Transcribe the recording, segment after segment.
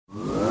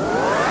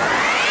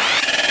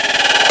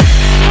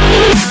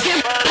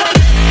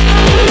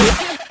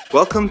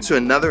Welcome to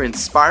another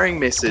inspiring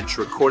message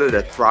recorded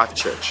at Thrive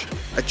Church,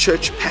 a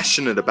church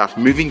passionate about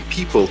moving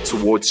people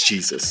towards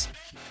Jesus.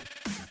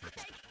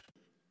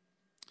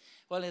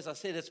 Well, as I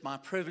said, it's my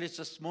privilege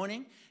this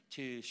morning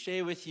to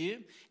share with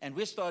you, and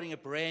we're starting a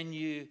brand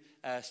new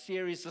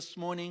series this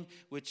morning,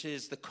 which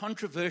is the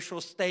controversial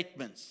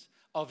statements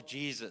of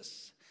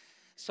Jesus.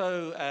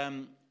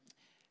 So,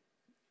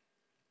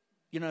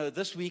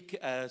 this week,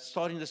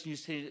 starting this new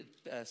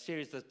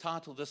series, the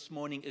title this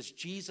morning is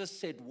Jesus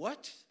Said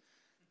What?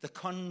 The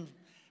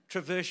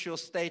controversial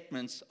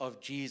statements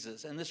of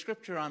Jesus. And the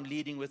scripture I'm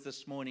leading with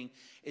this morning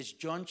is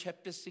John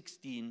chapter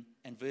 16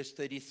 and verse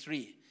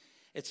 33.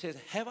 It says,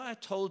 "Have I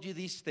told you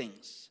these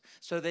things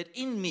so that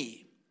in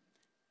me,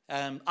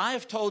 I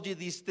have told you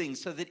these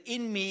things so that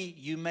in me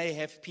you may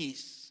have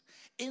peace.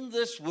 In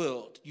this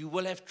world you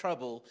will have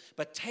trouble,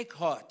 but take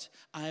heart,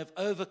 I have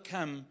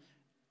overcome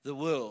the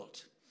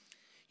world."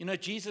 You know,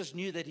 Jesus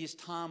knew that his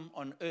time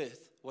on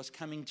earth was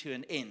coming to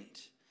an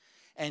end.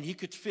 And he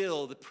could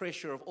feel the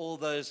pressure of all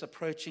those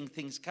approaching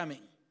things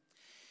coming.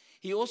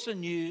 He also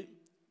knew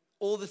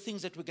all the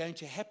things that were going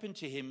to happen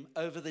to him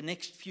over the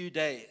next few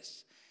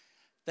days.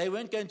 They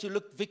weren't going to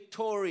look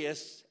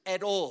victorious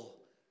at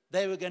all.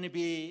 They were going to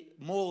be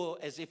more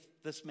as if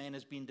this man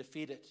has been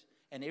defeated.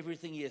 And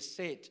everything he has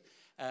said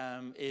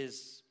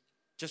is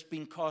just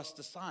being cast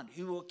aside.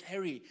 Who will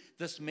carry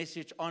this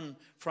message on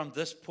from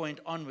this point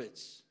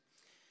onwards?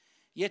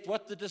 Yet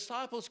what the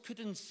disciples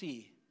couldn't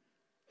see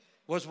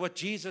was what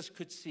Jesus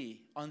could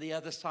see on the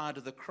other side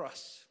of the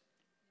cross.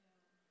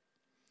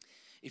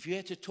 If you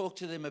had to talk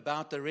to them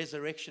about the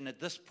resurrection at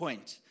this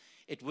point,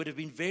 it would have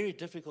been very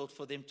difficult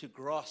for them to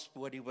grasp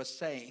what he was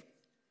saying.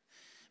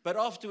 But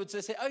afterwards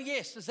they say, "Oh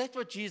yes, is that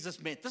what Jesus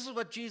meant? This is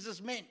what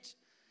Jesus meant."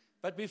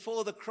 But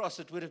before the cross,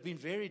 it would have been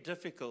very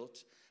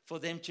difficult for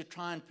them to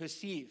try and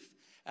perceive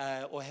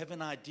or have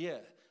an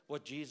idea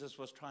what Jesus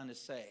was trying to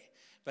say.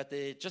 But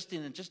in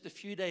just a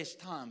few days'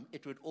 time,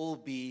 it would all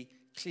be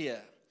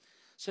clear.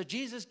 So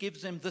Jesus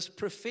gives them this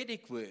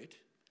prophetic word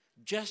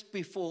just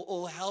before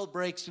all hell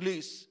breaks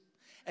loose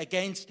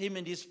against him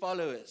and his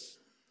followers.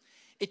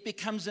 It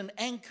becomes an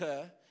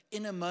anchor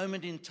in a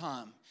moment in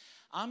time.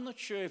 I'm not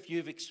sure if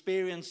you've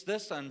experienced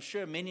this. I'm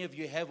sure many of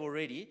you have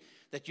already,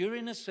 that you're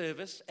in a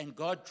service and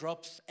God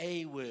drops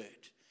a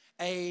word,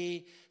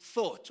 a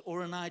thought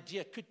or an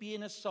idea. It could be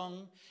in a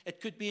song,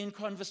 it could be in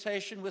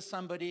conversation with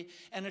somebody,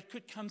 and it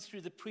could come through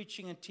the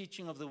preaching and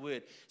teaching of the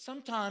word.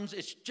 Sometimes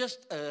it's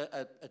just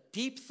a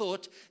deep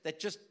thought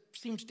that just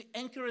seems to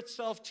anchor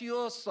itself to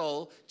your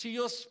soul, to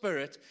your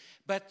spirit.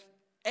 But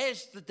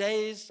as the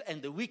days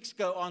and the weeks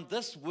go on,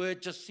 this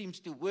word just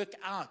seems to work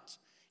out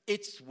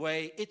its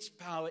way, its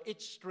power,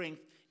 its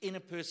strength in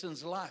a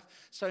person's life.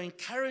 So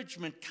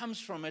encouragement comes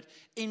from it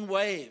in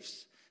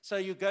waves. So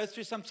you go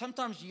through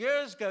sometimes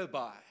years go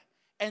by,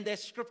 and that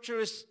scripture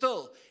is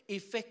still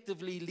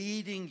effectively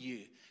leading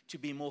you to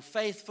be more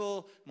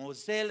faithful, more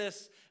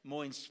zealous,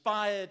 more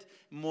inspired,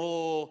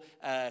 more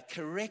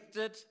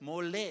corrected,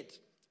 more led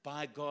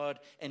by God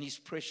and his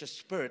precious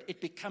Spirit. It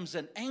becomes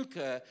an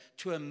anchor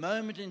to a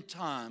moment in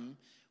time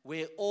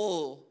where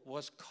all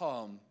was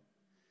calm.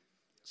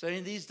 So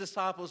in these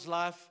disciples'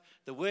 life,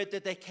 the word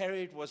that they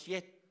carried was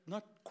yet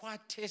not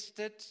quite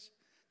tested.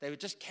 They were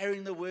just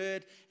carrying the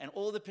word, and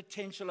all the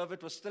potential of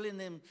it was still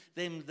in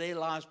their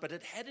lives, but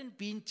it hadn't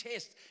been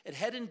tested. It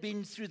hadn't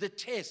been through the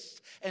tests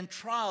and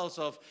trials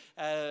of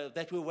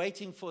that were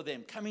waiting for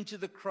them, coming to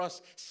the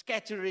cross,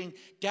 scattering,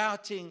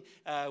 doubting,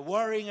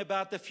 worrying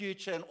about the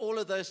future, and all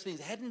of those things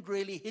hadn't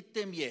really hit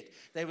them yet.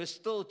 They were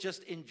still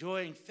just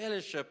enjoying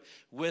fellowship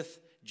with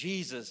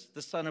Jesus,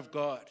 the Son of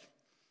God.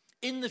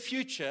 In the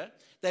future,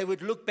 they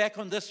would look back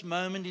on this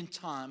moment in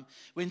time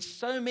when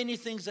so many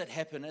things had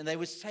happened, and they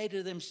would say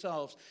to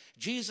themselves,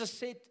 Jesus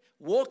said,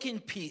 "Walk in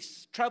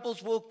peace,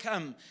 troubles will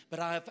come, but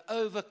I have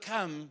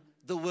overcome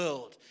the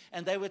world."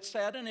 And they would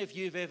say, I don't know if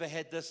you've ever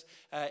had this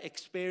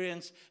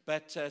experience,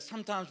 but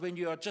sometimes when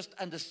you are just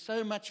under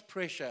so much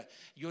pressure,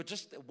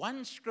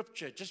 one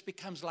scripture just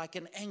becomes like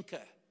an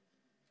anchor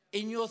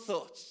in your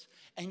thoughts.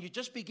 And you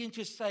just begin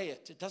to say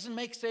it. It doesn't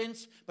make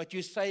sense, but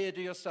you say it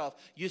to yourself.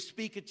 You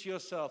speak it to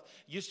yourself.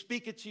 You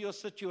speak it to your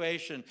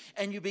situation.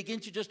 And you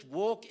begin to just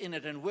walk in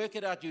it and work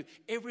it out.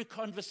 Every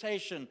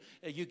conversation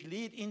you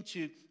lead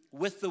into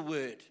with the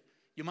word.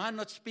 You might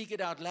not speak it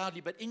out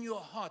loudly, but in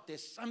your heart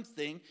there's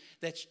something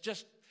that's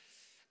just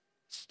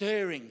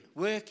stirring,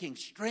 working,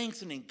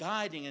 strengthening,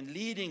 guiding, and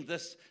leading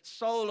this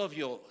soul of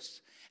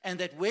yours. And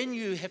that when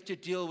you have to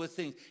deal with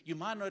things, you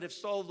might not have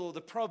solved all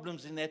the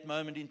problems in that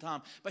moment in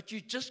time, but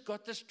you just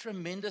got this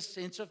tremendous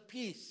sense of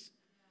peace.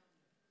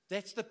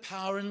 That's the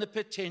power and the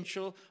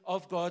potential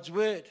of God's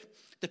word.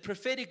 The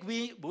prophetic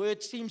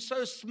word seems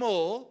so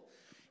small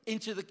in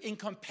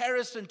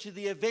comparison to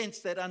the events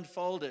that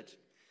unfolded.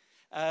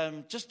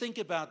 Just think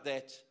about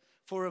that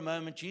for a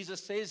moment.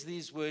 Jesus says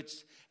these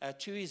words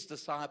to his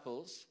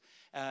disciples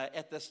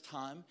at this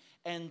time,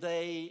 and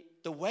the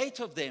weight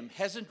of them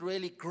hasn't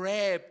really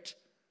grabbed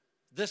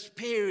this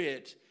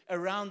period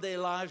around their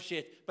lives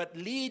yet, but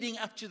leading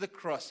up to the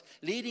cross,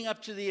 leading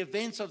up to the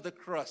events of the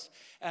cross.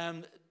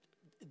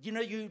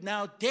 You're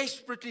now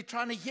desperately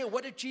trying to hear,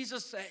 what did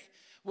Jesus say?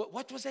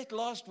 What was that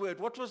last word?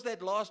 What was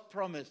that last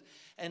promise?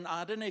 And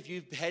I don't know if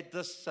you've had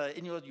this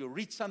you'll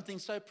read something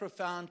so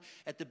profound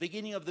at the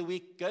beginning of the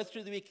week, go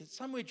through the week, and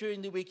somewhere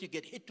during the week you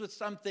get hit with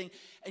something,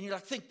 and you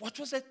think, what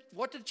was that?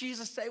 What did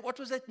Jesus say? What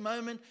was that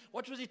moment?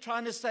 What was he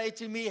trying to say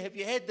to me? Have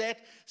you had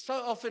that? So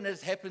often it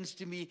happens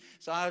to me.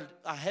 So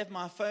I have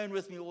my phone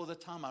with me all the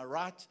time. I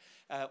write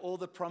all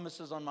the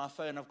promises on my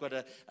phone. I've got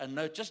a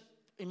note just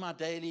in my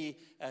daily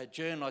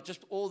journal,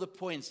 just all the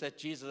points that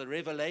Jesus, the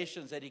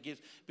revelations that he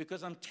gives,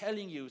 because I'm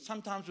telling you,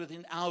 sometimes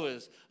within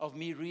hours of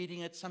me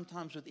reading it,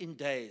 sometimes within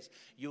days,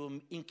 you'll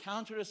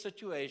encounter a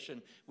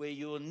situation where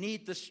you will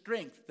need the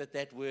strength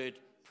that word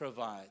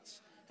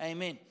provides.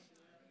 Amen.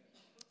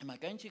 Am I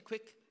going too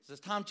quick? Is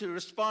it time to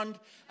respond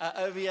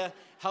over here?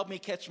 Help me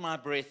catch my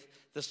breath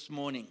this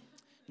morning.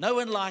 No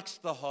one likes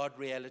the hard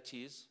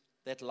realities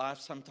that life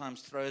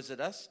sometimes throws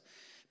at us.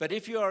 But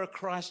if you are a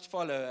Christ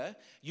follower,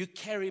 you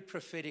carry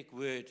prophetic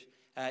word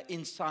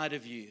inside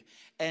of you.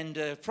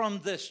 And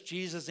from this,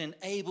 Jesus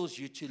enables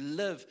you to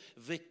live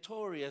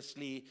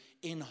victoriously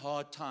in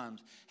hard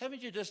times.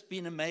 Haven't you just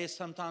been amazed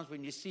sometimes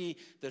when you see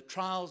the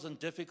trials and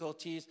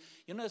difficulties?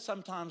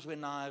 Sometimes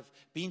when I've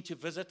been to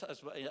visit,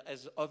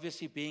 as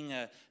obviously being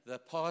the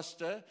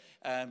pastor,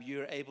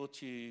 you're able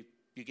to...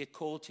 You get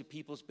called to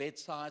people's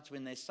bedsides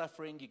when they're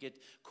suffering. You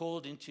get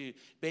called into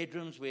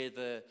bedrooms where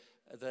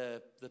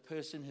the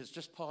person has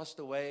just passed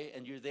away,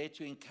 and you're there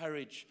to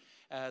encourage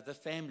the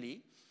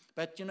family.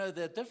 But,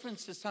 the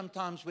difference is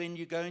sometimes when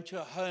you go into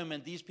a home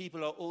and these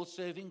people are all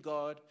serving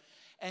God,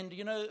 and,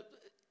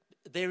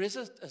 there is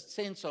a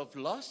sense of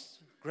loss,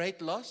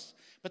 great loss,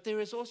 but there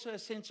is also a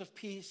sense of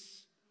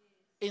peace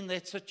in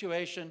that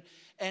situation.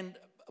 And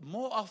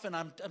more often,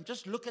 I'm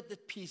just look at the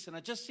peace, and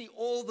I just see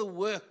all the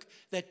work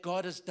that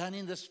God has done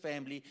in this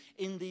family,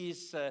 in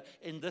this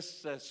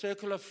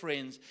circle of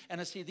friends,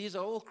 and I see these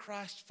are all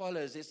Christ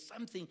followers. There's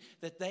something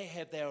that they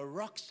have. They are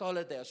rock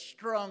solid. They are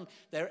strong.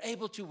 They're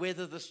able to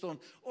weather the storm.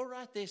 All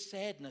right, there's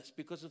sadness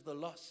because of the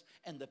loss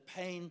and the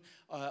pain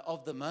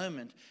of the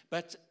moment,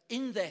 but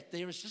in that,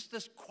 there is just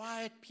this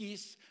quiet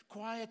peace,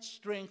 quiet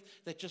strength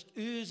that just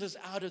oozes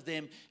out of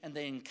them, and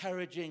they're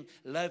encouraging,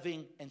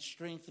 loving, and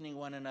strengthening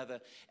one another.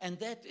 And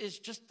that is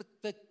just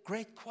the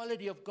great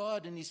quality of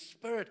God and His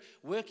Spirit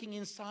working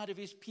inside of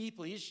His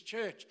people, His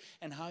church,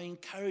 and how He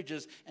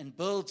encourages and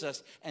builds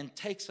us and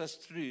takes us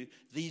through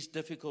these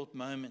difficult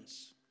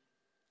moments.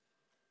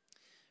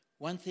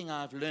 One thing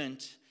I've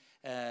learned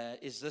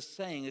is this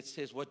saying. It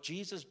says, what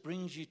Jesus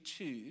brings you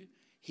to,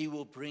 He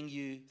will bring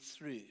you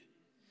through.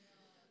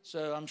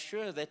 So I'm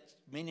sure that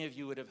many of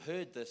you would have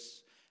heard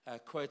this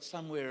quote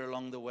somewhere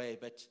along the way,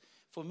 but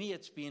for me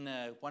it's been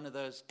one of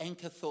those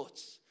anchor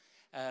thoughts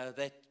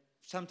that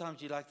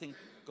sometimes you think,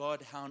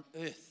 God, how on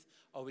earth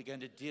are we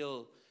going to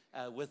deal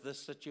with this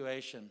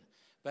situation?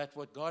 But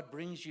what God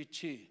brings you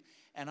to,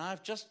 and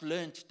I've just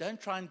learned, don't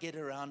try and get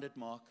around it,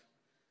 Mark.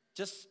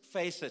 Just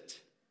face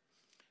it.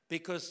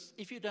 Because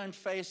if you don't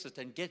face it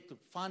and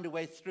find a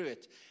way through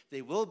it,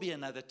 there will be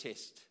another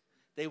test.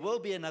 There will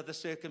be another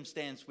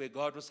circumstance where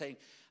God was saying,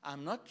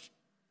 I'm not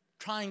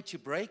trying to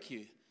break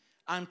you.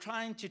 I'm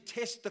trying to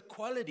test the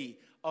quality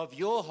of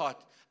your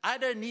heart. I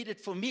don't need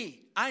it for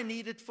me. I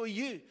need it for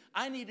you.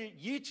 I need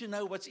you to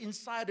know what's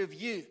inside of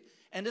you.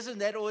 And isn't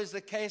that always the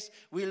case?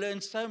 We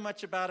learn so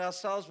much about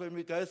ourselves when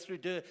we go through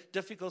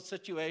difficult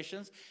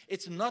situations.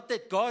 It's not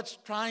that God's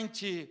trying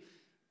to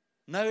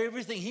know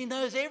everything. He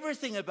knows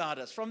everything about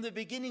us from the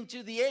beginning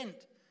to the end.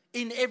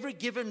 In every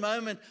given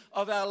moment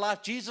of our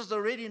life, Jesus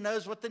already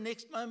knows what the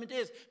next moment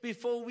is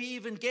before we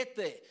even get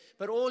there.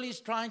 But all He's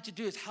trying to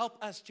do is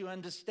help us to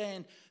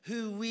understand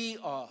who we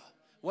are,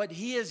 what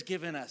He has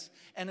given us.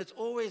 And it's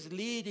always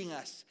leading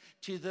us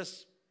to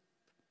this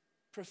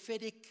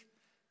prophetic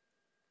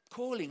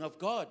calling of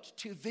God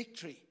to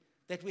victory,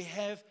 that we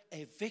have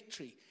a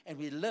victory and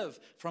we live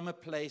from a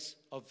place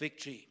of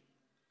victory.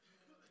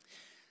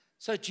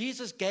 So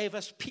Jesus gave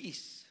us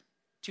peace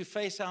to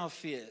face our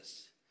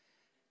fears.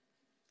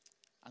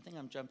 I think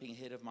I'm jumping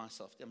ahead of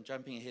myself. I'm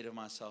jumping ahead of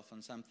myself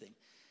on something.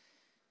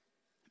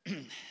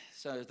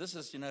 So this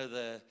is,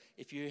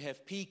 if you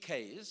have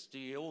PKs, do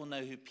you all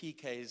know who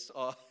PKs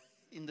are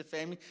in the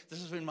family?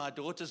 This is when my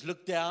daughters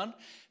look down,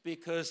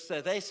 because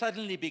they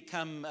suddenly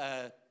become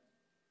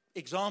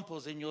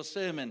examples in your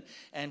sermon,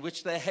 and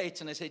which they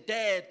hate. And they say,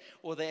 Dad,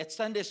 or they're at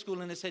Sunday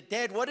school and they say,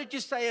 Dad, what did you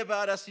say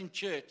about us in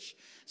church?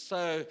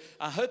 So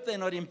I hope they're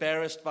not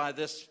embarrassed by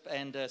this.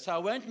 And so I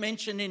won't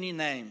mention any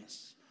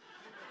names.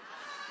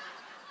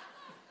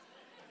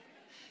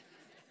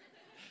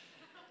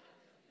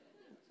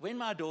 When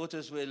my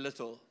daughters were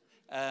little,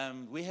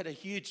 we had a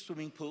huge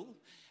swimming pool.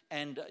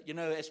 And,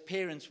 as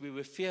parents, we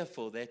were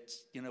fearful that,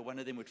 one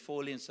of them would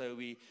fall in. So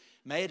we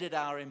made it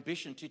our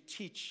ambition to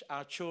teach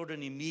our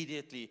children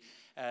immediately,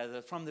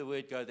 from the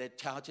word go,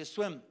 how to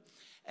swim.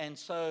 And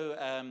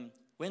so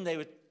when they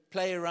would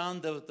play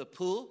around the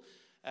pool,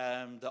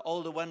 The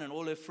older one and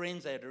all her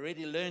friends, they had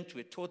already learned, we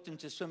had taught them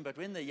to swim. But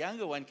when the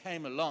younger one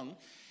came along,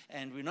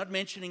 and we're not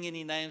mentioning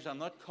any names, I'm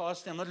not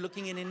casting, I'm not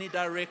looking in any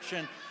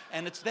direction,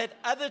 and it's that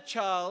other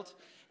child.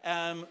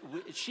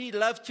 She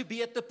loved to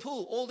be at the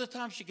pool all the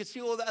time. She could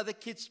see all the other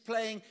kids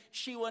playing.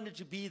 She wanted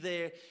to be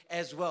there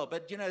as well.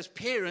 But, as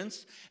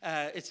parents,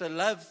 it's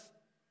a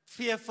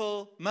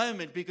fearful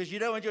moment because you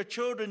don't want your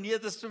children near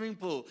the swimming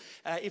pool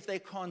if they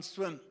can't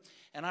swim.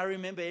 And I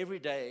remember every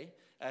day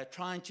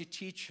trying to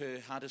teach her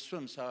how to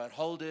swim. So I'd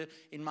hold her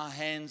in my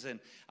hands and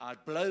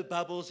I'd blow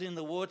bubbles in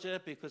the water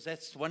because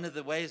that's one of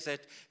the ways that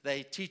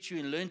they teach you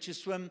and learn to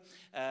swim,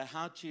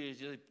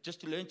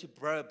 just to learn to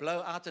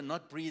blow out and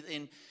not breathe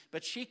in.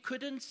 But she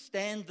couldn't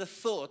stand the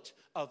thought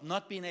of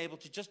not being able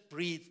to just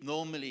breathe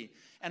normally.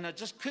 And I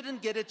just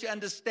couldn't get her to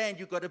understand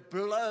you've got to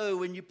blow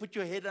when you put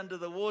your head under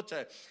the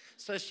water.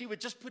 So she would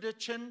just put her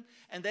chin,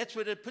 and that's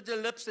where it put her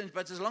lips in.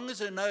 But as long as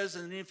her nose,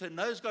 and if her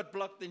nose got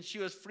blocked, then she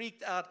was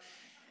freaked out.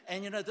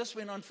 And, this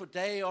went on for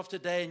day after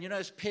day. And,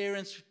 as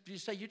parents, you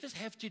say, you just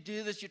have to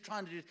do this. You're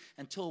trying to do it.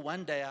 Until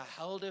one day I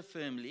held her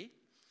firmly,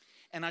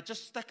 and I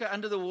just stuck her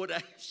under the water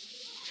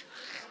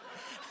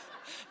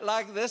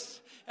like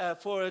this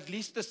for at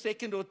least a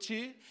second or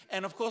two.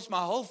 And, of course,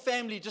 my whole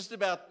family just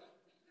about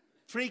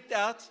freaked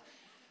out.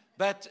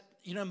 But,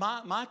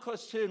 my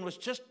concern was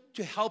just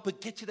to help her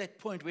get to that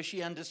point where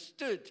she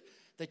understood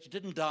that you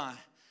didn't die.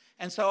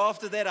 And so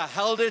after that, I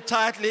held her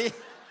tightly.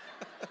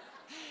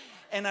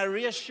 And I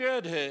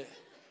reassured her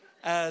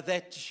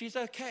that she's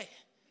okay.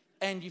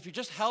 And if you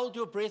just held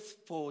your breath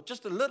for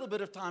just a little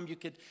bit of time,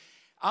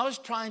 I was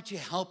trying to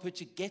help her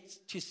to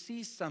get to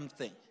see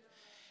something.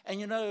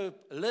 And,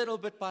 little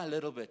bit by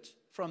little bit,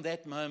 from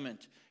that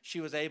moment, she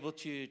was able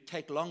to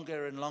take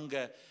longer and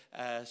longer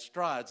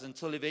strides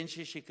until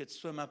eventually she could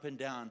swim up and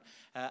down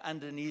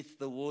underneath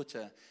the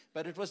water.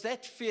 But it was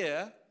that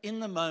fear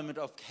in the moment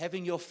of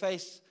having your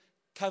face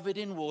covered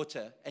in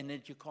water and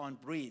that you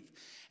can't breathe.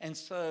 And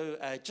so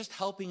just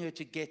helping her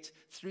to get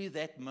through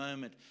that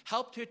moment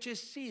helped her to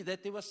see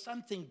that there was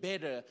something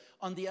better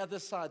on the other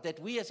side, that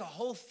we as a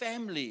whole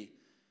family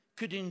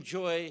could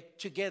enjoy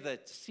together,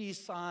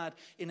 seaside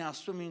in our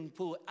swimming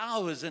pool,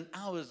 hours and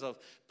hours of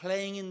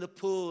playing in the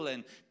pool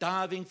and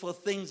diving for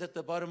things at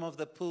the bottom of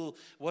the pool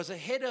was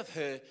ahead of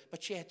her,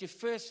 but she had to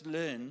first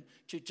learn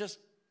to just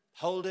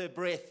hold her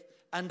breath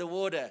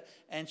underwater.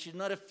 And she's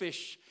not a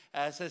fish,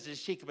 says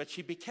Ashika, but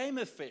she became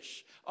a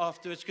fish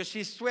afterwards because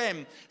she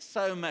swam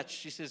so much.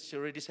 She says, she's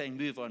already saying,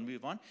 move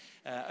on,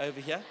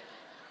 over here.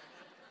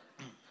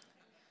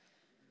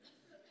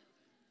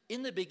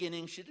 In the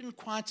beginning, she didn't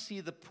quite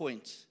see the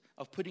point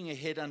of putting her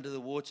head under the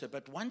water,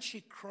 but once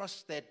she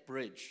crossed that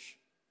bridge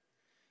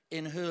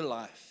in her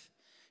life,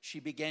 she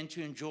began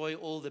to enjoy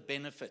all the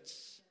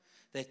benefits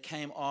that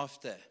came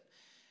after.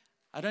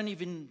 I don't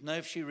even know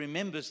if she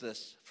remembers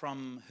this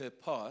from her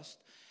past,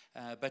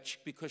 but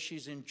because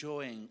she's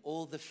enjoying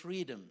all the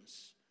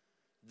freedoms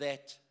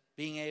that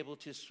being able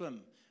to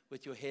swim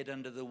with your head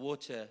under the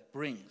water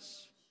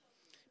brings.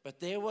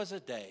 But there was a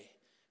day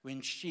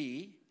when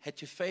she had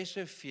to face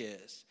her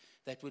fears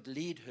that would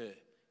lead her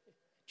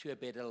to a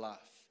better life.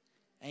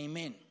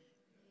 Amen.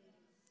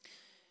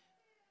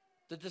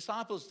 The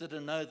disciples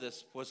didn't know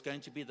this was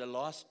going to be the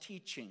last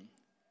teaching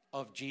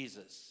of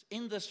Jesus.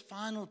 In this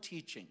final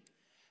teaching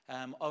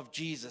of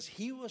Jesus,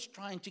 he was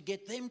trying to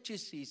get them to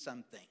see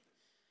something.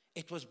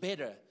 It was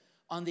better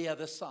on the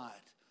other side.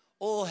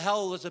 All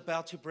hell was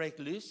about to break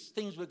loose.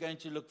 Things were going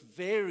to look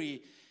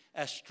very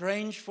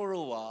strange for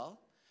a while,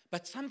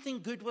 but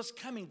something good was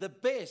coming. The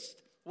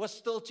best was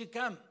still to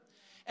come.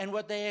 And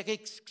what they had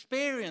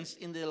experienced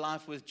in their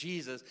life with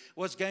Jesus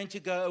was going to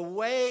go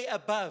way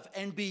above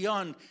and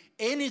beyond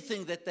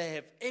anything that they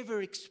have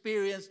ever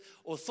experienced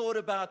or thought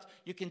about.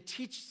 You can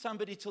teach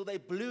somebody till they're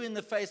blue in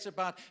the face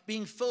about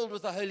being filled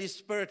with the Holy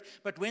Spirit.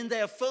 But when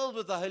they are filled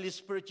with the Holy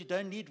Spirit, you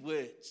don't need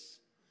words.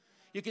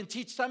 You can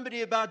teach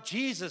somebody about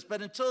Jesus,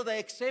 but until they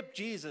accept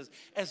Jesus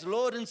as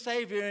Lord and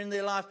Savior in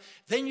their life,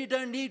 then you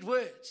don't need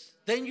words.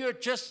 Then you're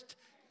just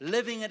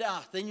living it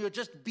out. Then you're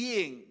just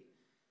being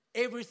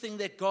everything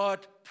that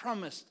God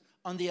promised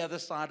on the other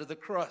side of the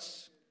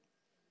cross.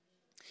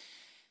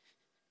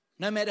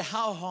 No matter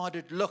how hard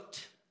it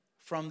looked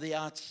from the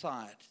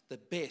outside, the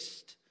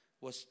best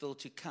was still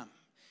to come.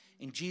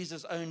 In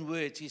Jesus' own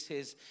words, he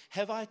says,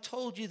 have I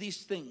told you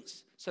these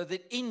things so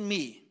that in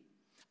me,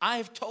 I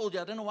have told you,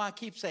 I don't know why I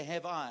keep saying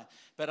have I,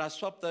 but I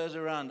swap those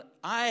around.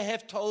 I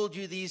have told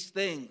you these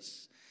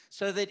things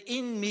so that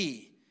in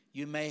me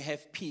you may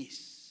have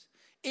peace.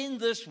 In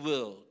this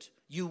world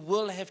you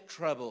will have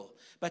trouble,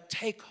 but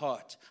take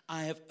heart,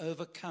 I have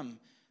overcome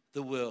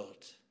the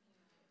world.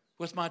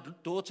 With my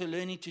daughter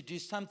learning to do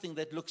something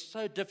that looked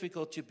so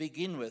difficult to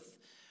begin with,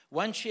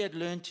 once she had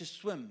learned to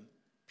swim,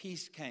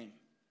 peace came.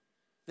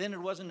 Then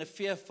it wasn't a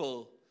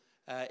fearful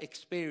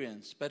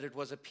experience, but it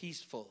was a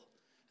peaceful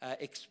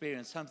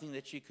experience, something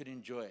that she could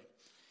enjoy.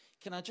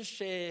 Can I just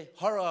share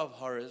horror of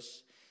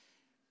horrors?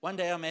 One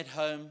day I'm at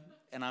home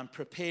and I'm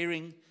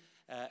preparing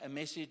a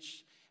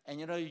message, And,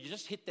 you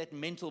just hit that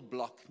mental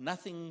block.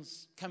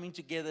 Nothing's coming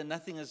together.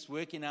 Nothing is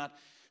working out.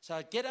 So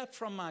I get up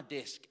from my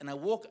desk and I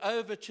walk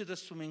over to the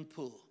swimming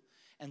pool.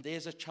 And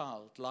there's a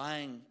child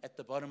lying at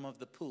the bottom of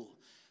the pool,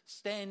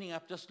 standing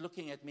up, just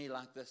looking at me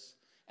like this.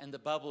 And the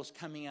bubbles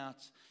coming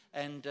out.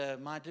 And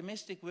my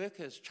domestic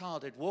worker's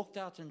child had walked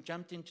out and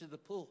jumped into the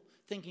pool,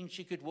 thinking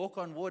she could walk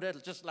on water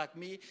just like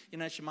me.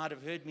 She might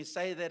have heard me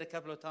say that a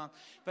couple of times.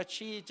 But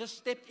she just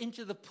stepped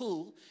into the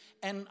pool.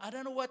 And I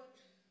don't know what.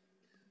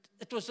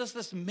 It was just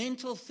this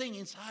mental thing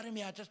inside of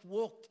me. I just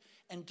walked,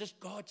 and just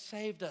God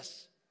saved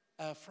us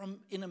from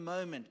in a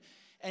moment.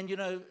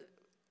 And,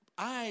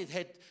 I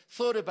had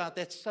thought about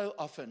that so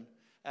often,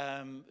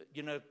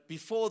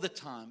 before the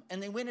time.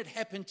 And then when it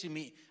happened to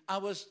me, I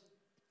was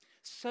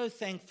so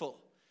thankful,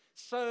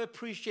 so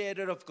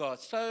appreciative of God.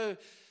 So,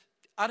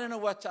 I don't know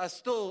what, I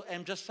still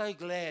am just so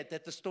glad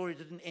that the story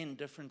didn't end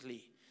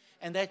differently.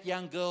 And that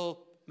young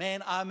girl,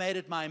 man, I made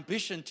it my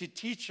ambition to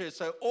teach her.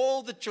 So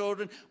all the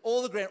children,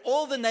 all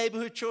the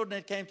neighborhood children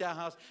that came to our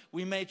house,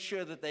 we made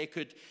sure that they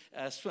could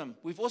swim.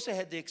 We've also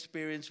had the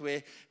experience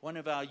where one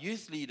of our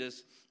youth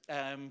leaders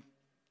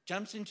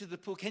jumps into the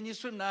pool. Can you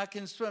swim? No, I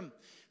can swim.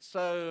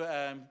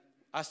 So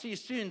I see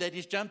soon that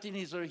he's jumped in.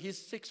 He's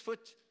 6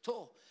 foot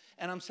tall.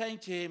 And I'm saying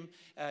to him,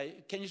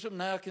 can you swim?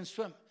 No, I can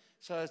swim.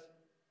 So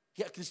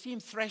I can see him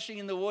thrashing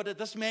in the water.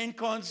 This man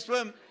can't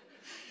swim.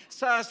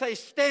 So I say,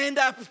 stand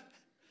up.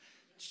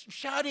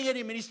 Shouting at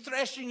him, and he's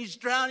thrashing, he's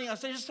drowning. I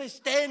say, just say,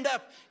 stand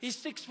up. He's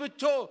 6 foot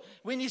tall.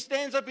 When he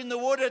stands up in the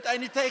water, it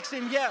only takes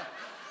him here.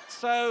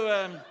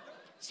 So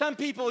some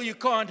people you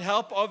can't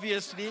help,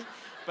 obviously,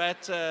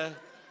 but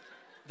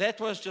that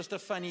was just a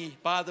funny,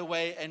 by the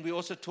way, and we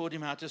also taught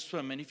him how to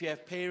swim. And if you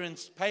have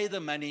parents, pay the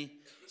money,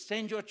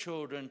 send your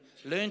children,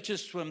 learn to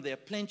swim. There are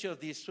plenty of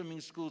these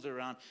swimming schools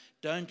around.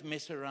 Don't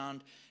mess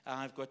around.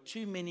 I've got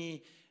too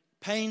many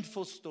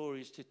painful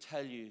stories to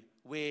tell you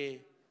where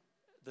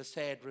the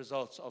sad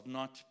results of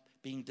not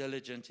being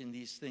diligent in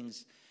these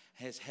things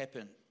has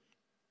happened.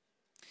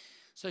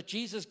 So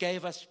Jesus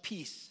gave us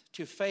peace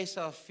to face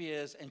our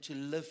fears and to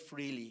live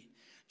freely.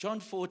 John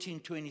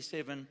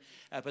 14:27,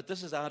 but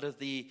this is out of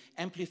the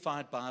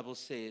Amplified Bible,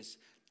 says,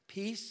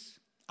 peace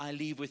I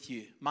leave with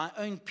you. My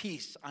own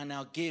peace I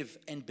now give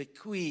and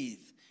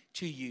bequeath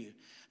to you.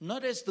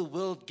 Not as the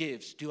world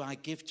gives, do I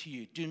give to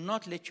you. Do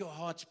not let your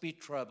hearts be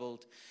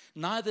troubled,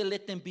 neither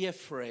let them be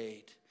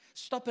afraid.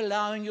 Stop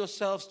allowing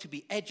yourselves to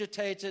be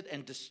agitated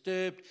and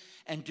disturbed,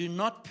 and do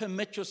not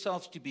permit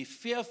yourselves to be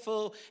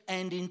fearful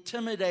and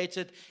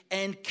intimidated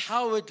and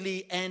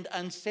cowardly and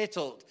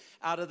unsettled,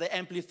 out of the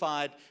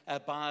Amplified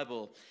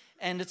Bible.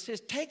 And it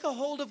says, take a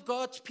hold of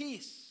God's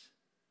peace.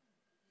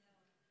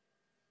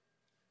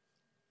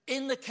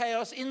 In the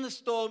chaos, in the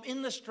storm,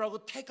 in the struggle,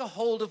 take a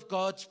hold of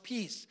God's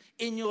peace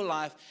in your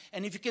life.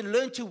 And if you can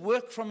learn to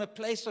work from a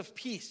place of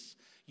peace,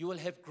 you will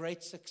have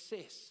great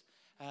success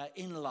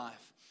in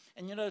life.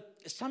 And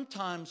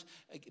sometimes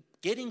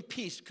getting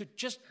peace could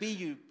just be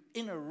you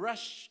in a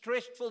rush,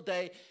 stressful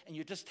day, and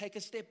you just take a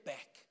step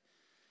back.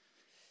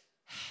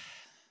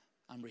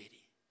 I'm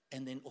ready.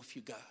 And then off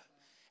you go.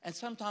 And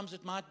sometimes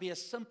it might be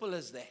as simple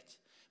as that.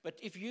 But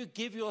if you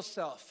give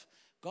yourself,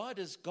 God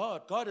is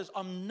God. God is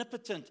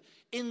omnipotent.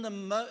 In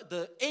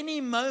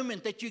any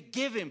moment that you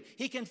give him,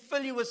 he can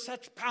fill you with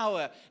such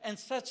power and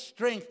such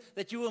strength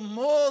that you will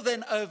more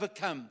than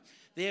overcome.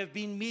 There have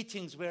been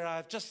meetings where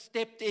I've just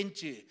stepped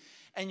into,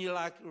 and you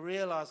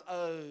realize,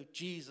 oh,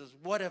 Jesus,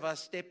 what have I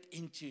stepped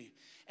into?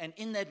 And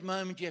in that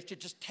moment, you have to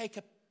just take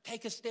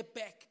a step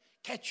back,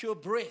 catch your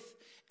breath,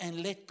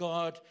 and let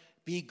God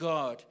be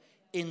God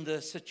in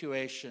the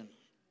situation.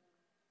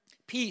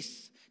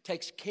 Peace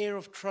takes care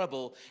of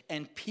trouble,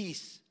 and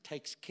peace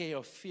takes care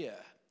of fear.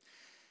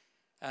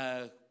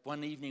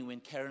 One evening when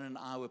Karen and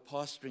I were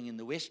pastoring in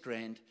the West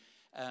Rand,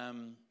 I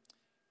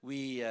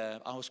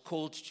was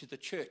called to the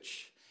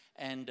church.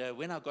 And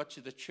when I got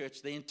to the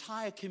church, the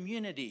entire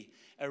community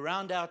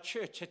around our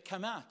church had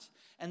come out.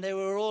 And they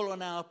were all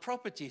on our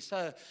property.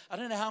 So I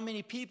don't know how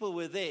many people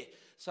were there.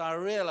 So I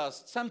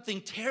realized something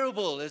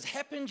terrible has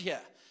happened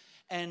here.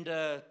 And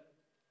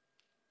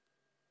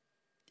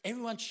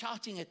everyone's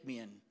shouting at me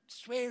and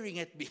swearing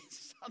at me.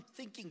 So I'm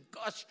thinking,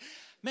 gosh,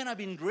 man, I've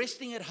been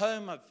resting at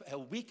home. A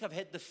week I've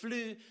had the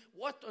flu.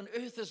 What on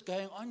earth is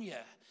going on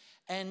here?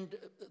 And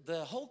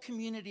the whole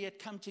community had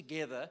come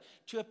together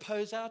to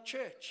oppose our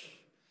church.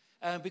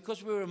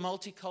 Because we were a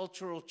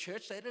multicultural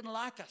church, they didn't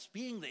like us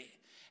being there.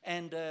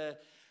 And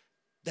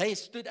they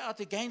stood out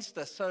against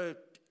us. So,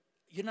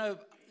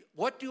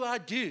 what do I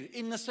do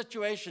in this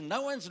situation?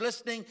 No one's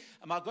listening.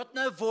 I've got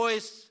no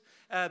voice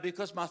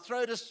because my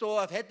throat is sore.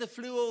 I've had the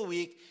flu all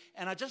week.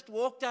 And I just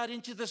walked out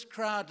into this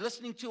crowd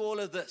listening to all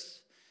of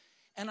this.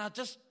 And I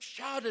just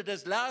shouted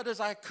as loud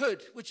as I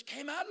could, which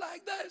came out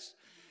like this.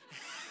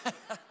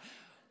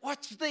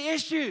 What's the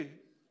issue?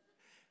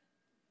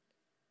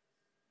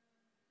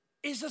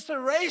 Is this a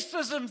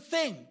racism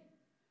thing?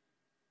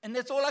 And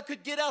that's all I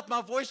could get out.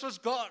 My voice was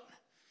gone.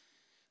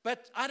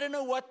 But I don't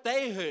know what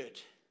they heard.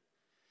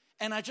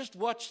 And I just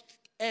watched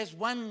as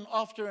one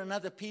after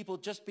another people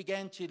just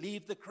began to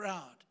leave the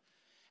crowd,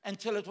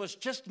 until it was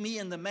just me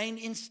and the main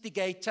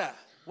instigator,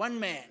 one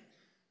man,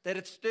 that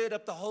had stirred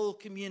up the whole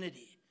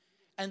community.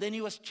 And then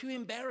he was too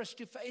embarrassed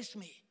to face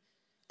me.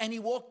 And he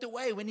walked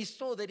away when he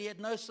saw that he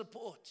had no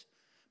support.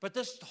 But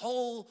this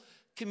whole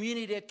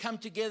community had come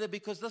together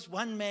because this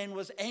one man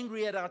was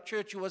angry at our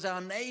church, who was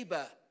our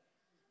neighbor.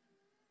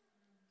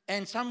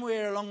 And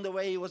somewhere along the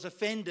way, he was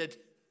offended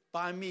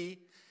by me.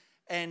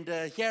 And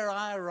here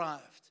I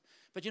arrived.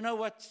 But you know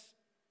what?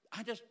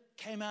 I just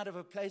came out of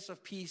a place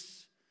of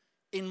peace.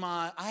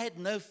 I had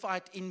no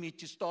fight in me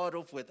to start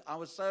off with. I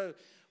was so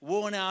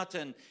worn out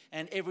and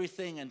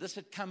everything. And this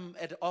had come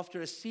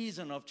after a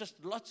season of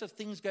just lots of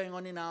things going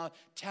on in our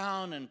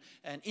town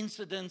and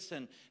incidents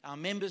and our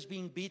members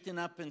being beaten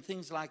up and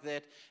things like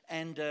that.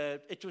 And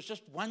it was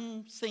just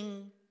one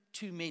thing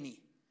too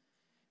many.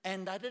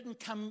 And I didn't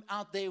come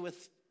out there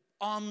with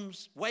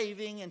arms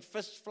waving and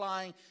fists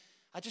flying.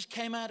 I just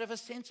came out of a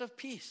sense of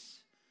peace.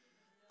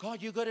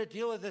 God, you've got to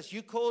deal with this.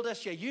 You called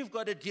us here. You've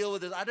got to deal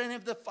with this. I don't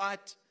have the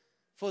fight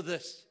for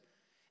this.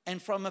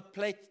 And from a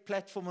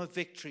platform of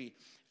victory,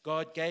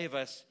 God gave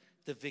us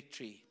the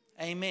victory.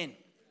 Amen.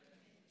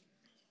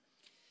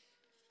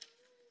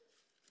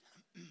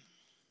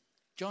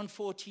 John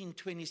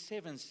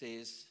 14:27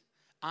 says,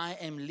 I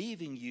am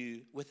leaving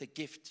you with a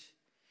gift,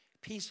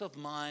 peace of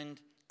mind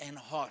and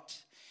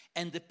heart.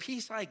 And the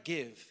peace I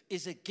give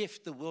is a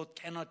gift the world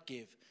cannot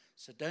give.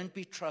 So don't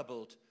be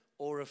troubled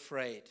or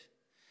afraid.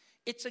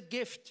 It's a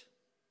gift.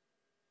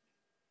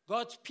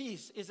 God's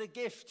peace is a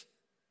gift.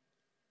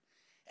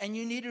 And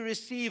you need to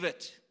receive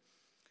it.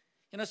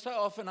 You know, so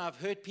often I've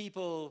heard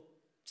people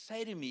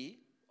say to me,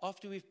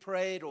 after we've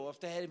prayed or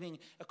after having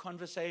a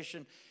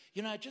conversation,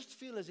 you know, I just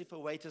feel as if a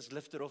weight is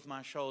lifted off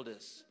my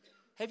shoulders.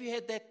 Have you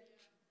had that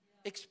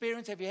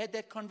experience? Have you had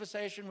that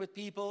conversation with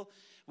people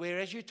where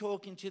as you're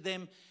talking to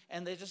them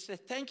and they just say,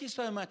 thank you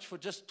so much for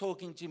just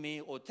talking to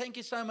me, or thank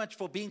you so much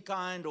for being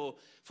kind, or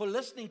for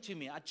listening to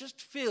me. I just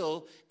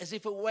feel as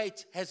if a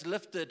weight has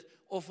lifted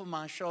off of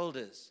my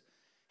shoulders.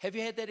 Have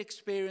you had that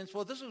experience?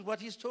 Well, this is what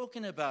he's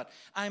talking about.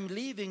 I'm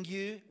leaving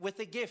you with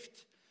a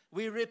gift.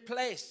 We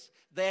replace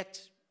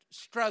that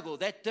struggle,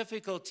 that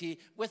difficulty,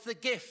 with the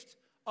gift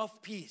of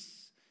peace.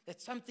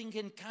 That something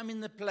can come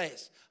in the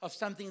place of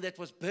something that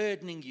was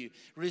burdening you,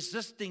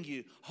 resisting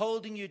you,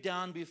 holding you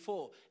down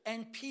before.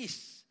 And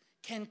peace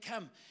can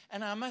come.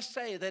 And I must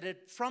say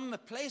that from a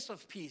place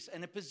of peace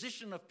and a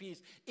position of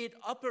peace, it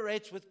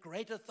operates with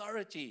great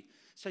authority.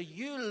 So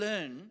you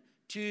learn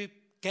to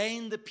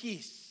gain the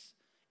peace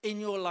in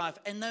your life.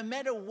 And no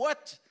matter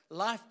what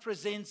life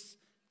presents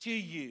to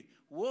you,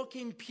 walk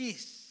in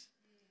peace.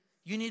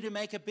 You need to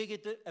make a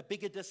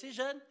bigger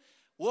decision.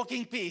 Walk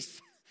in peace.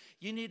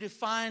 You need to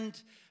find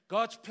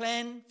God's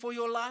plan for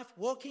your life.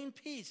 Walk in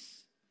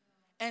peace.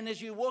 And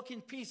as you walk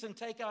in peace and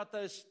take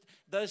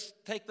those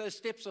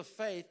steps of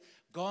faith,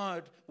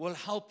 God will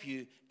help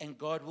you and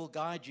God will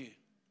guide you.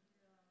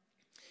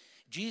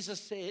 Jesus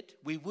said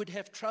we would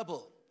have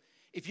trouble.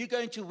 If you're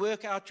going to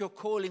work out your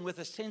calling with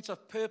a sense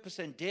of purpose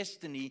and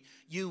destiny,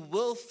 you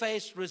will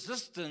face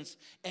resistance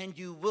and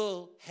you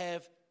will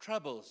have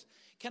troubles.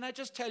 Can I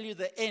just tell you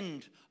the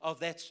end of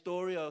that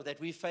story that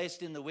we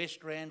faced in the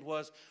West Rand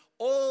was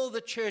all the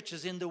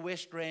churches in the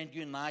West Rand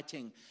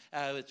uniting.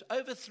 It's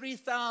over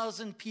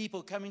 3,000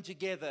 people coming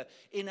together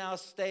in our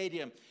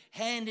stadium,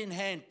 hand in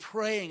hand,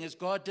 praying as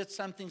God did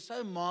something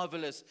so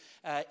marvelous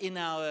in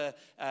our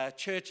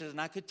churches. And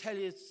I could tell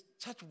you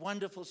such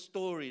wonderful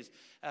stories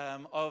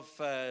of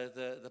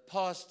the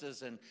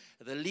pastors and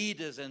the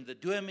leaders and the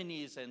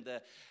dominees and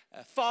the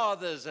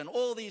fathers and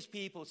all these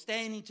people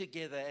standing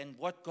together and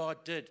what God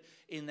did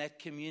in that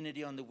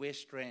community on the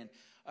West Rand.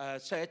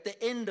 So at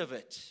the end of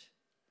it,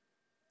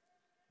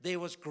 there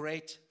was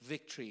great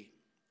victory.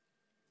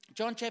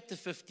 John chapter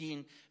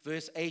 15,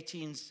 verse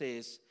 18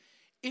 says,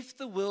 if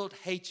the world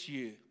hates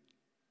you,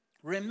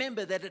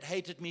 remember that it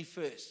hated me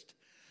first.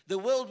 The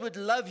world would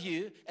love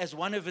you as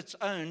one of its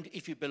own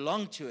if you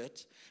belong to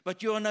it,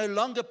 but you are no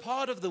longer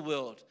part of the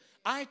world.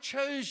 I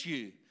chose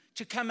you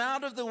to come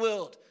out of the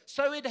world,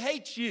 so it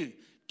hates you.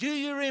 Do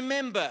you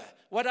remember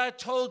what I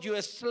told you?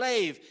 A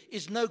slave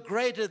is no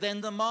greater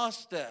than the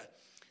master.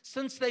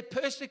 Since they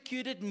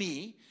persecuted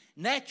me,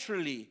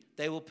 naturally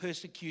they will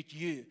persecute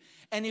you.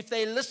 And if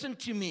they listened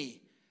to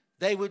me,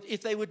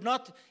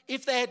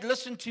 if they had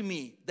listened to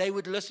me, they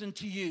would listen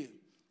to you.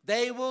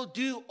 They will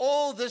do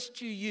all this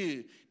to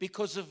you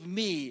because of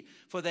me,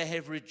 for they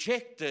have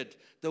rejected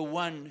the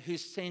one who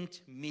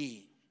sent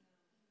me.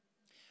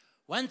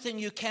 One thing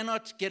you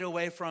cannot get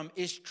away from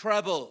is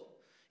trouble.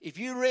 If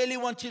you really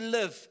want to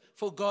live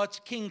for God's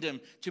kingdom,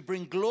 to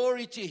bring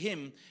glory to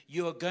Him,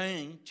 you are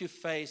going to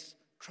face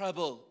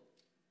trouble.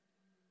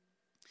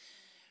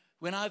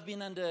 When I've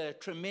been under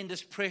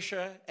tremendous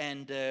pressure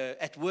and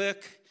at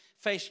work,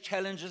 faced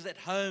challenges at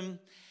home,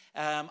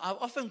 I've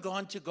often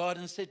gone to God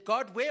and said,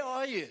 God, where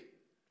are you?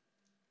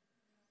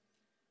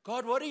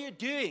 God, what are you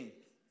doing?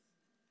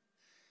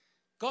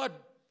 God,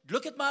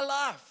 look at my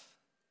life.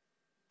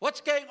 What's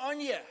going on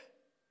here?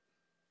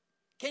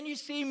 Can you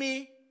see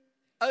me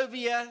over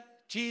here,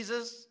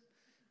 Jesus?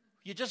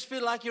 You just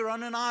feel like you're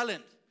on an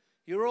island.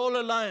 You're all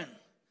alone.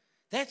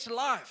 That's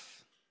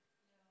life.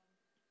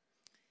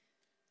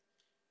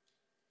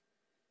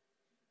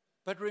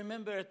 But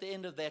remember at the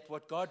end of that,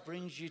 what God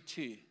brings you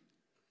to,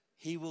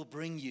 He will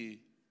bring you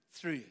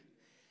through.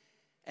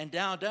 And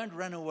now don't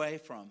run away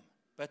from,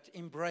 but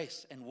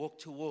embrace and walk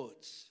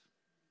towards.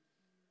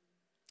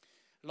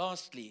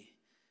 Lastly,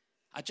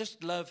 I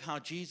just love how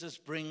Jesus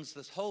brings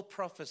this whole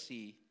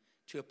prophecy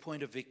to a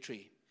point of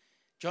victory.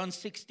 John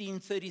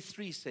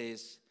 16:33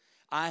 says,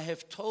 I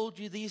have told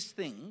you these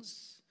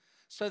things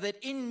so that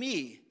in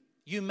me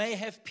you may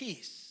have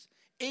peace.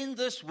 In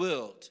this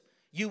world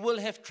you will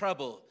have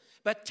trouble,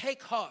 but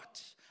take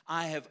heart,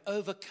 I have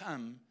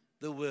overcome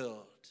the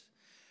world.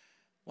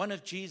 One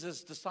of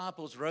Jesus'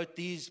 disciples wrote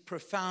these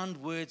profound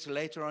words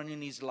later on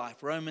in his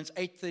life, Romans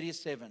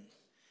 8:37.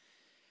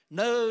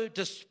 No,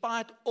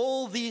 despite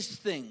all these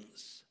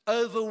things,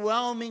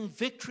 overwhelming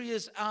victory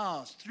is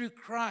ours through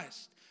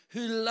Christ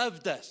who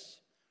loved us.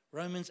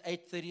 Romans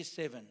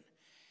 8:37.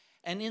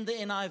 And in the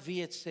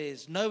NIV it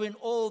says, no, in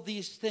all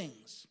these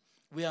things,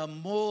 we are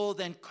more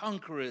than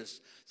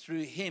conquerors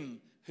through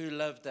Him who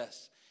loved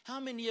us. How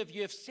many of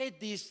you have said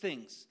these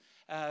things?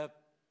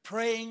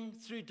 Praying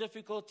through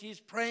difficulties,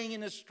 praying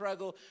in a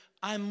struggle.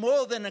 I'm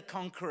more than a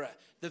conqueror.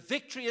 The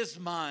victory is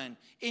mine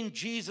in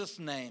Jesus'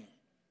 name.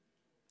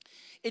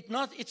 It's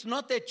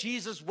not that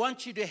Jesus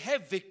wants you to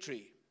have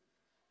victory.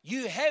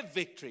 You have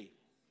victory.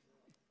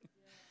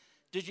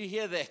 Did you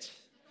hear that?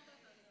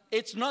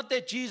 It's not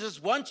that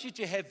Jesus wants you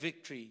to have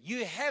victory.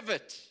 You have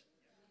it.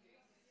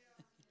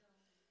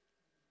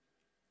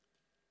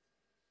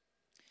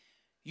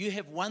 You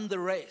have won the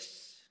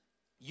race.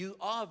 You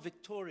are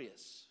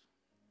victorious.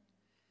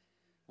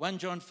 1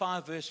 John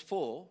 5 verse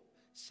 4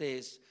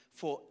 says,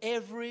 for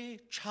every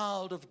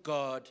child of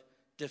God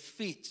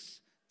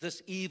defeats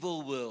this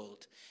evil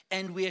world,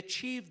 and we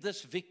achieve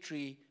this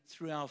victory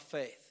through our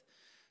faith.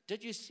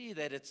 Did you see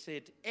that it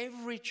said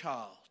every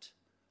child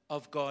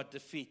of God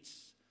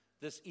defeats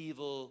this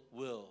evil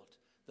world?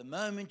 The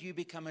moment you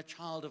become a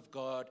child of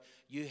God,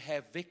 you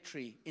have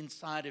victory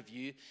inside of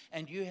you,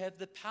 and you have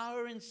the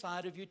power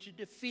inside of you to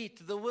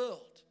defeat the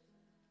world.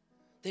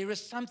 There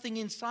is something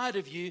inside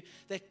of you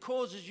that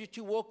causes you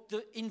to walk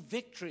in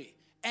victory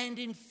and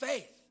in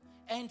faith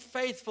and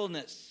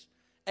faithfulness.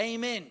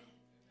 Amen.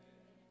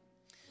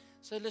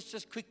 So let's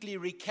just quickly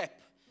recap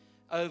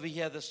over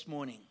here this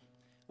morning.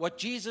 What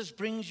Jesus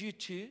brings you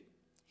to,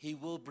 He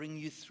will bring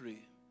you through.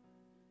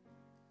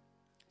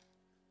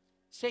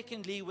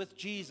 Secondly, with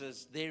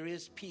Jesus, there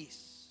is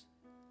peace.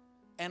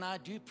 And I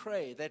do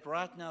pray that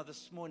right now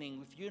this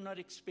morning, if you're not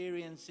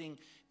experiencing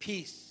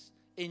peace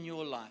in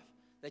your life,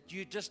 that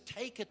you just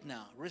take it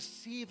now,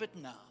 receive it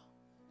now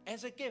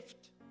as a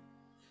gift.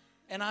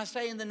 And I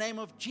say in the name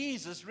of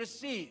Jesus,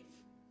 receive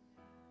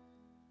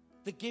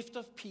the gift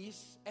of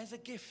peace as a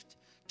gift.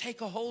 Take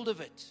a hold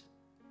of it.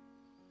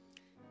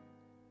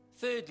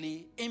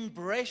 Thirdly,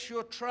 embrace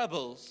your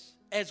troubles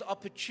as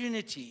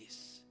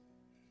opportunities.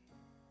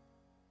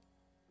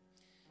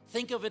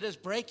 Think of it as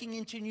breaking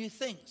into new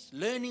things,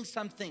 learning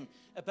something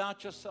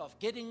about yourself,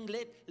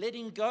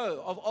 letting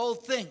go of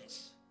old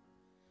things.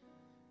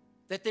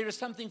 That there is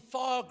something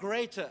far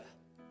greater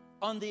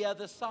on the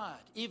other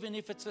side, even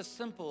if it's as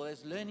simple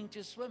as learning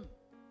to swim.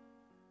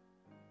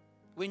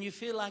 When you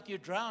feel like you're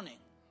drowning,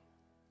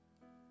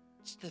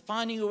 it's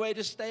finding a way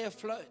to stay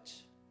afloat.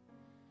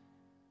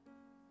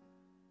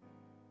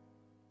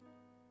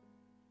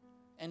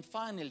 And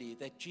finally,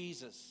 that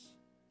Jesus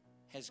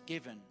has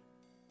given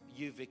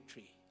you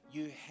victory.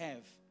 You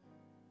have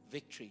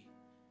victory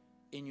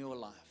in your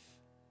life.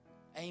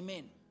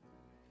 Amen.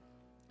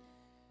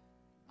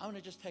 I want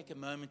to just take a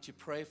moment to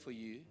pray for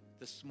you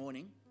this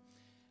morning.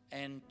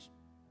 And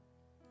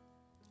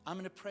I'm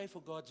going to pray for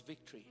God's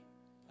victory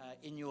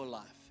in your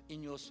life,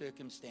 in your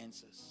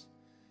circumstances.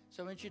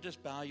 So won't you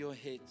just bow your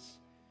heads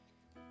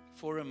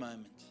for a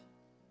moment.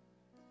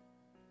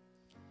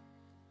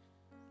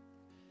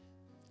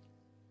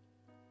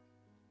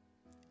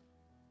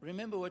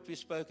 Remember what we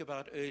spoke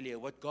about earlier.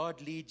 What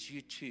God leads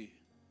you to,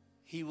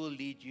 He will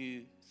lead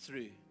you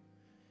through.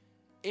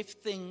 If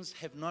things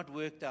have not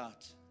worked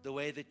out the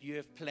way that you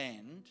have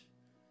planned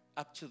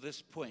up to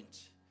this point,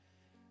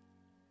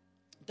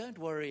 don't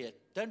worry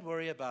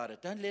about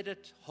it. Don't let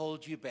it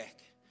hold you back.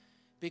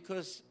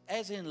 Because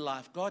as in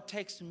life, God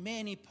takes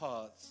many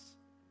paths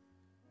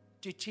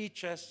to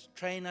teach us,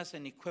 train us,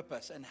 and equip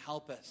us and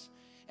help us.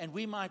 And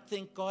we might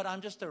think, God,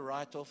 I'm just a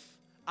write-off.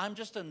 I'm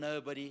just a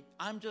nobody.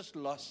 I'm just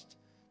lost.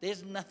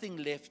 There's nothing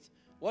left.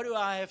 What do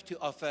I have to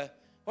offer?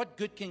 What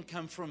good can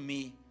come from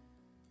me?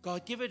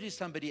 God, give it to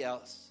somebody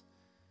else.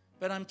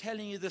 But I'm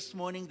telling you this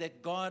morning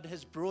that God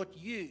has brought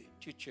you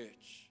to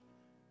church.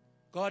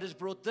 God has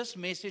brought this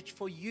message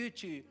for you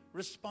to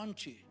respond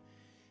to.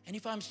 And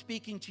if I'm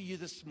speaking to you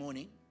this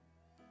morning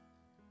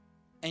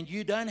and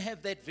you don't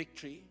have that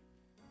victory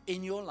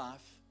in your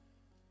life,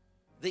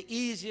 the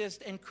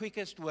easiest and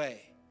quickest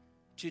way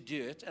to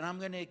do it, and I'm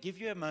going to give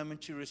you a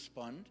moment to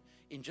respond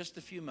in just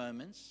a few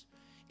moments,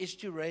 is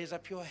to raise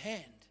up your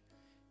hand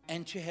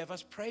and to have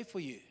us pray for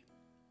you.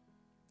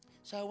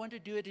 So I want to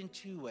do it in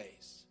two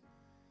ways.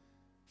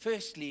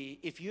 Firstly,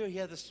 if you're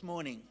here this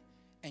morning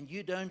and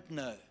you don't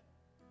know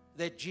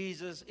that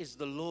Jesus is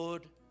the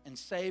Lord and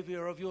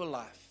Savior of your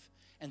life,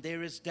 and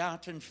there is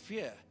doubt and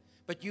fear,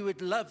 but you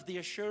would love the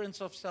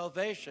assurance of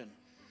salvation,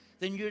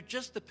 then you're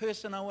just the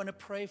person I want to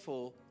pray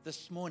for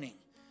this morning.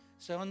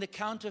 So on the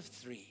count of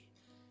 3,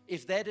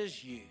 if that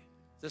is you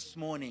this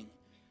morning,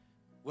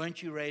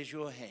 won't you raise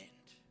your hand?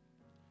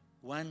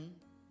 1,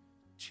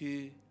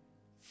 2,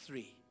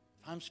 3.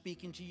 If I'm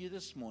speaking to you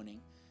this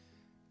morning,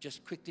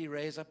 just quickly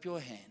raise up your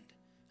hand.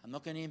 I'm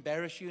not going to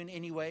embarrass you in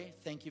any way.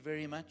 Thank you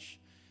very much.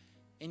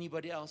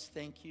 Anybody else?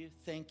 Thank you.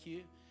 Thank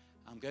you.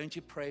 I'm going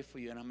to pray for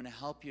you, and I'm going to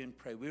help you and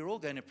pray. We're all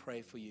going to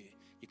pray for you.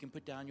 You can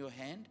put down your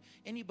hand.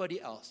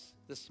 Anybody else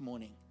this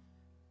morning?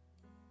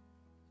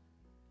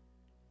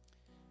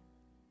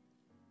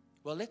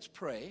 Well, let's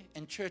pray.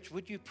 And church,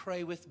 would you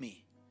pray with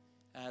me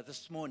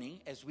this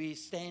morning as we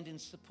stand in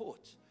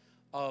support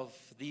of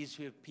these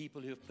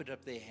people who have put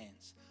up their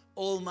hands?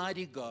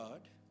 Almighty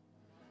God,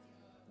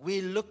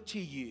 we look to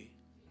you,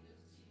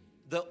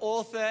 the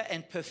author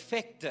and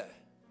perfecter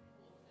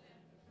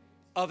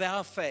of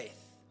our faith.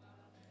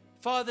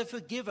 Father,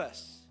 forgive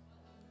us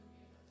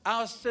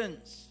our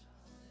sins.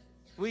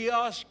 We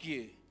ask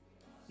you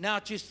now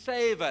to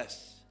save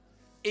us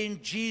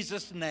in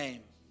Jesus'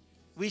 name.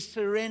 We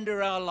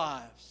surrender our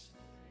lives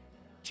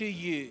to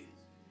you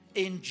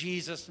in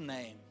Jesus'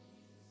 name.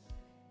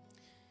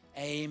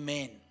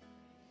 Amen.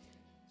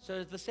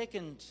 So the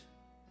second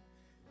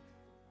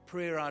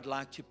prayer I'd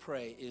like to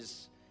pray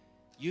is,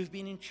 you've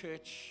been in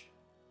church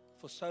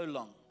for so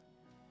long,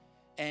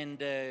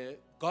 and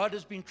God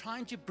has been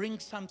trying to bring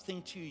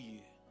something to you,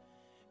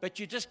 but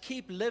you just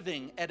keep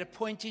living at a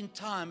point in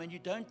time and you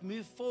don't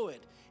move forward.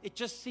 It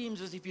just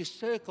seems as if you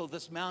circle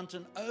this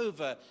mountain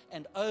over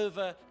and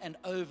over and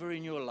over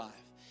in your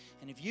life.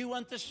 And if you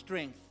want the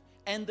strength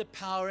and the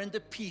power and the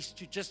peace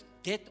to just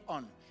get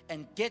on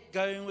and get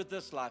going with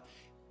this life,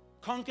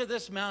 conquer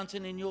this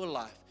mountain in your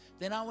life,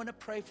 then I want to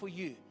pray for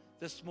you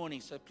this morning.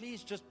 So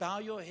please just bow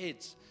your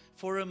heads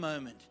for a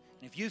moment.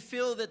 And if you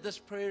feel that this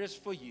prayer is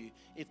for you,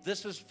 if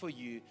this is for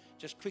you,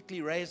 just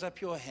quickly raise up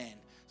your hand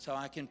so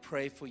I can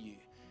pray for you.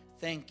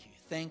 Thank you,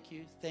 thank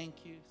you,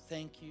 thank you,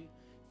 thank you,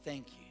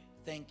 thank you,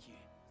 thank you,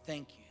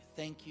 thank you,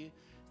 thank you,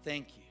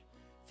 thank you,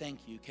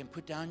 thank you. You can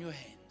put down your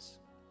hands.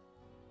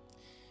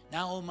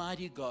 Now,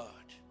 Almighty God,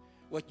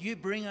 what you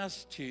bring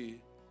us to,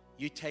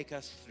 you take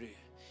us through.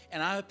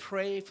 And I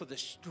pray for the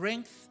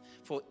strength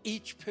for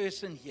each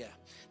person here,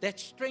 that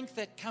strength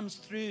that comes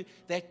through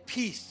that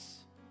peace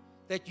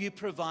that you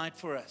provide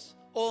for us.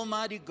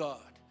 Almighty God,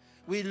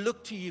 we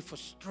look to you for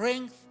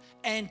strength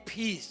and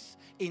peace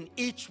in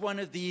each one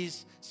of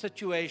these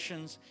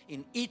situations,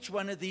 in each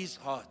one of these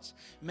hearts.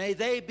 May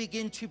they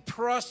begin to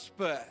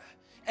prosper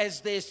as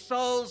their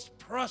souls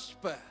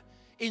prosper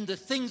in the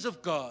things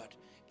of God,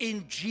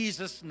 in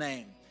Jesus'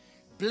 name.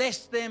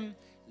 Bless them,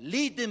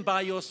 lead them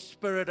by your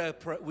Spirit,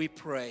 we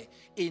pray,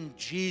 in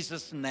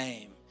Jesus'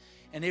 name.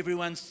 And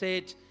everyone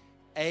said,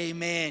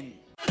 Amen.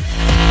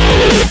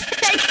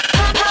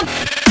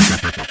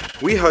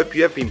 We hope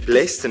you have been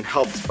blessed and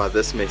helped by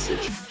this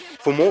message.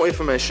 For more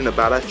information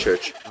about our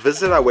church,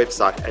 visit our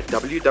website at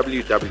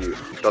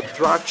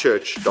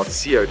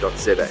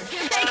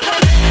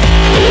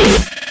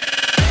www.thrivechurch.co.za.